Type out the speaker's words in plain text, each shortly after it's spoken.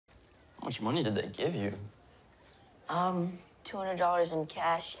How much money did they give you? $200 in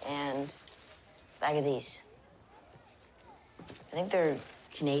cash and a bag of these. I think they're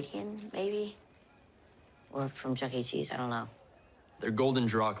Canadian, maybe? Or from Chuck E. Cheese, I don't know. They're golden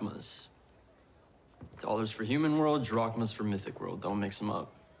drachmas. Dollars for human world, drachmas for mythic world. Don't mix them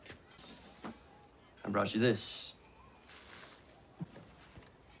up. I brought you this.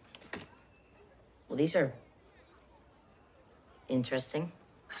 Well, these are interesting.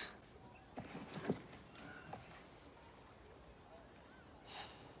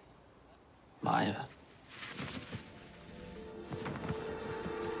 Maya.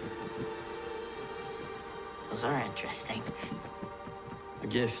 Those are interesting. A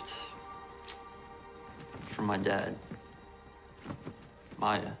gift from my dad.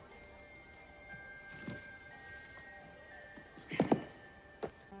 Maya.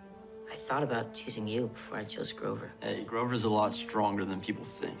 I thought about choosing you before I chose Grover. Hey, Grover's a lot stronger than people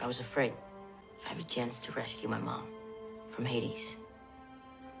think. I was afraid. I have a chance to rescue my mom from Hades.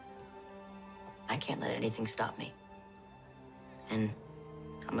 I can't let anything stop me. And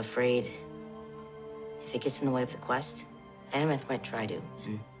I'm afraid if it gets in the way of the quest, Annabeth might try to.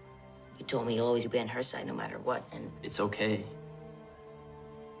 And you told me you'll always be on her side no matter what, and... It's okay.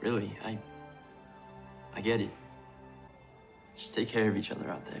 Really, I get it. Just take care of each other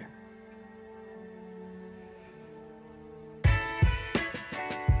out there.